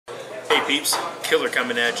Hey peeps, Killer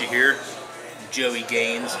coming at you here. Joey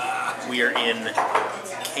Gaines. We are in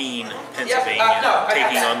Kane, Pennsylvania,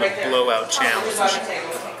 taking on the Blowout Challenge.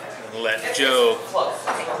 Let Joe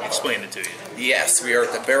explain it to you. Yes, we are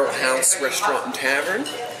at the Barrel House Restaurant and Tavern.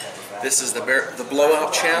 This is the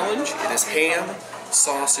Blowout Challenge. It is ham,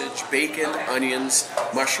 sausage, bacon, onions,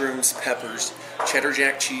 mushrooms, peppers, cheddar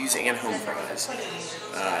jack cheese, and home fries.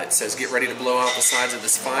 It says get ready to blow out the sides of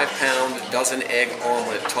this 5-pound dozen egg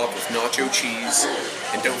omelet topped with nacho cheese,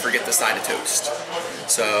 and don't forget the side of toast.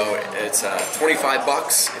 So it's 25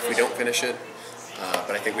 bucks if we don't finish it,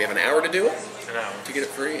 but I think we have an hour to do it. An hour. To get it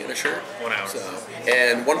free in a shirt. 1 hour. So,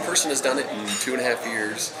 and one person has done it in 2.5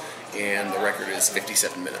 years, and the record is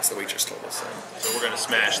 57 minutes, the waitress told us. So we're going to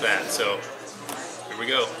smash that. So here we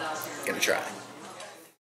go. Gonna try.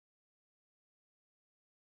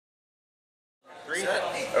 3,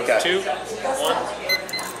 Okay. 2,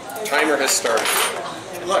 1. Timer has started.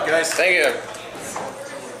 Good luck, guys. Thank you.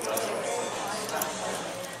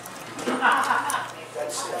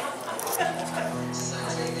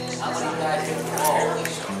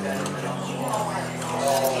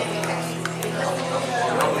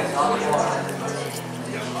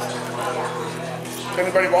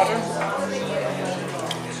 Anybody watching?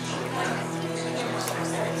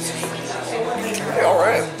 Okay, all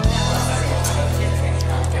right.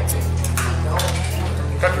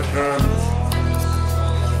 Pepper's done.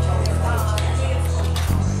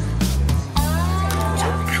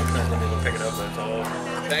 Pick it up and it's all over.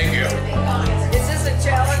 Thank you. Is this a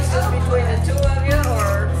challenge just between the two of you,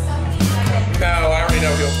 or? No, I already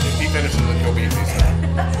know if he finishes it, he'll be easy.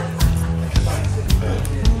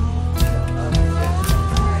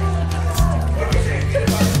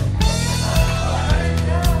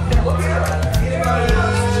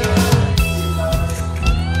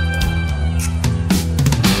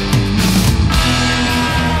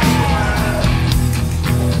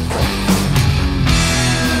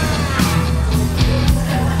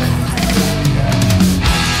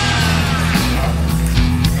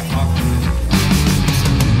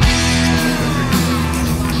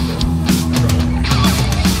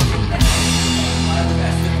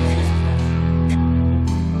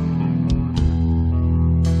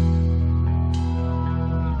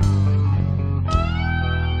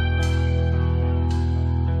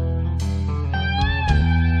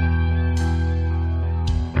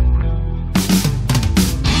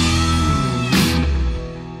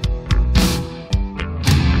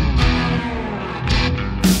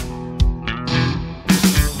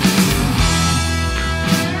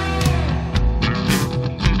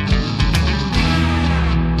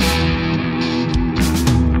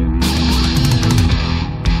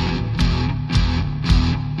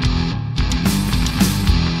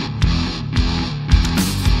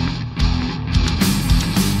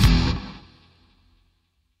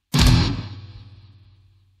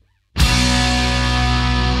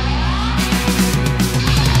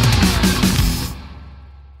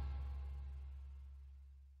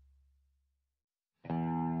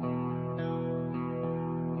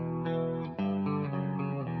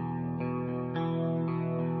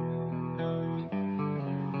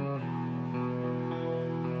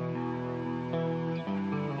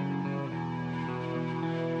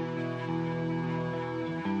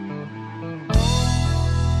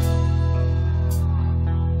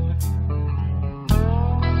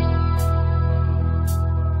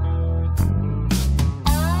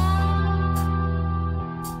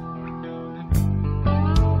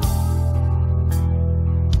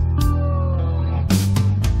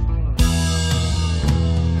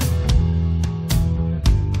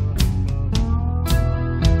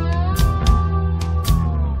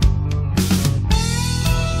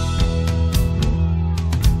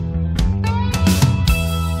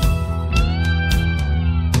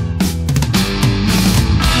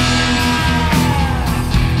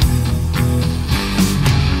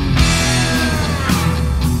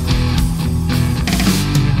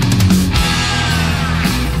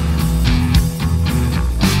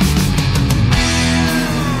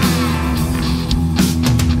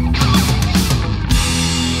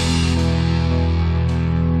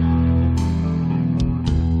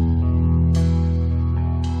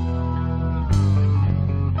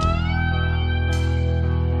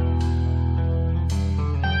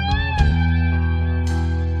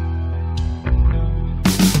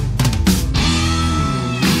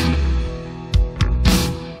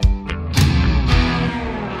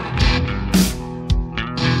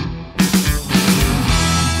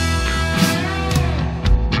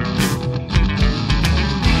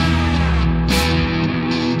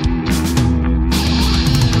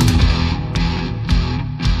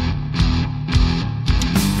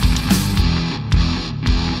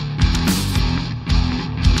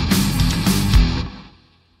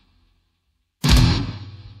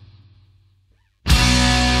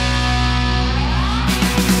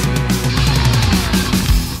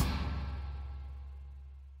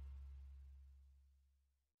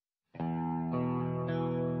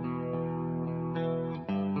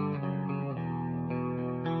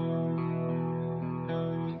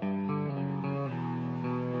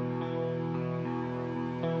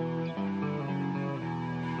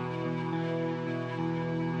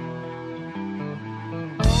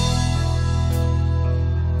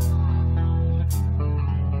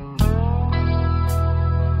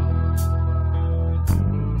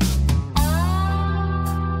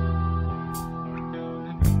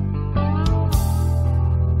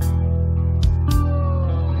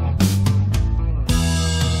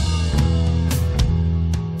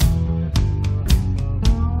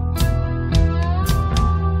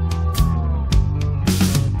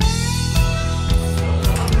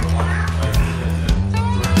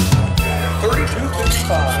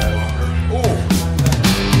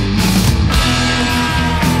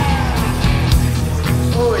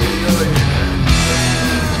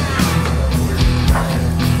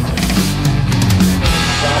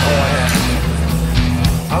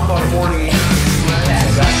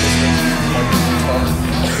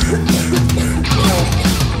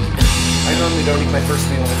 usually don't eat my first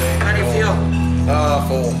meal of the day. How do you feel?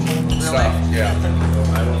 Full. Stuff. Yeah.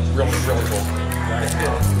 Really full.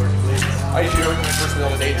 I usually don't eat my first meal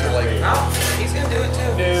of the day until like He's gonna do it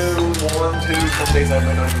too. noon, 1, 2. Some days I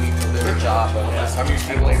might not even eat till dinner. Good job. I'm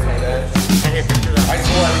usually eating later than that. I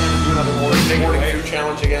swore I was going to do another morning food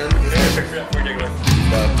challenge again. Ridiculous.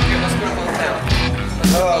 But Here, let's put them both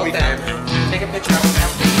down. we can. Take a picture of them now.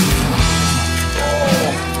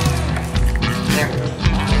 There.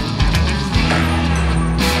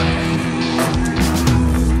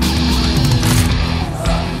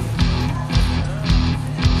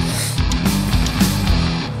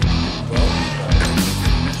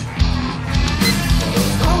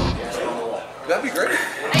 That'd be great.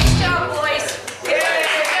 Nice job, boys. Good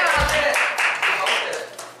job.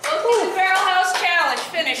 Look at the Barrel House Challenge.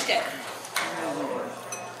 Finished it.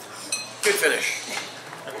 Good finish.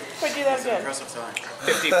 What'd you do that good? Impressive time.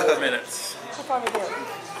 54 minutes. What time is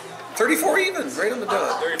it? 34 even, right on the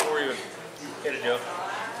dot. 34 even. Hit it, Joe.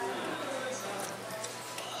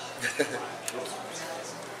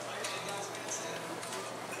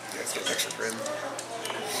 Let's get a picture for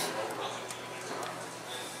him.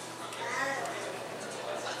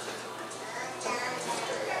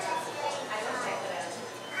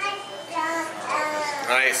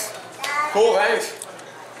 Nice. Cool, thanks.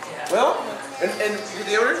 Well, and you're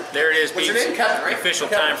the owner? There it is, What's your peeps. name? Kevin, right? Official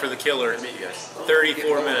Kevin. time for the killer.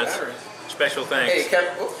 34 minutes. Special Hey, thanks.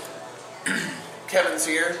 Kevin. Kevin's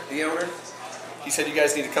here, the owner. He said you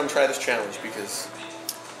guys need to come try this challenge because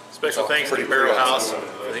Special thanks to the pretty Barrel awesome. House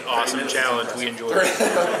for the awesome challenge we enjoyed.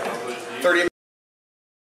 30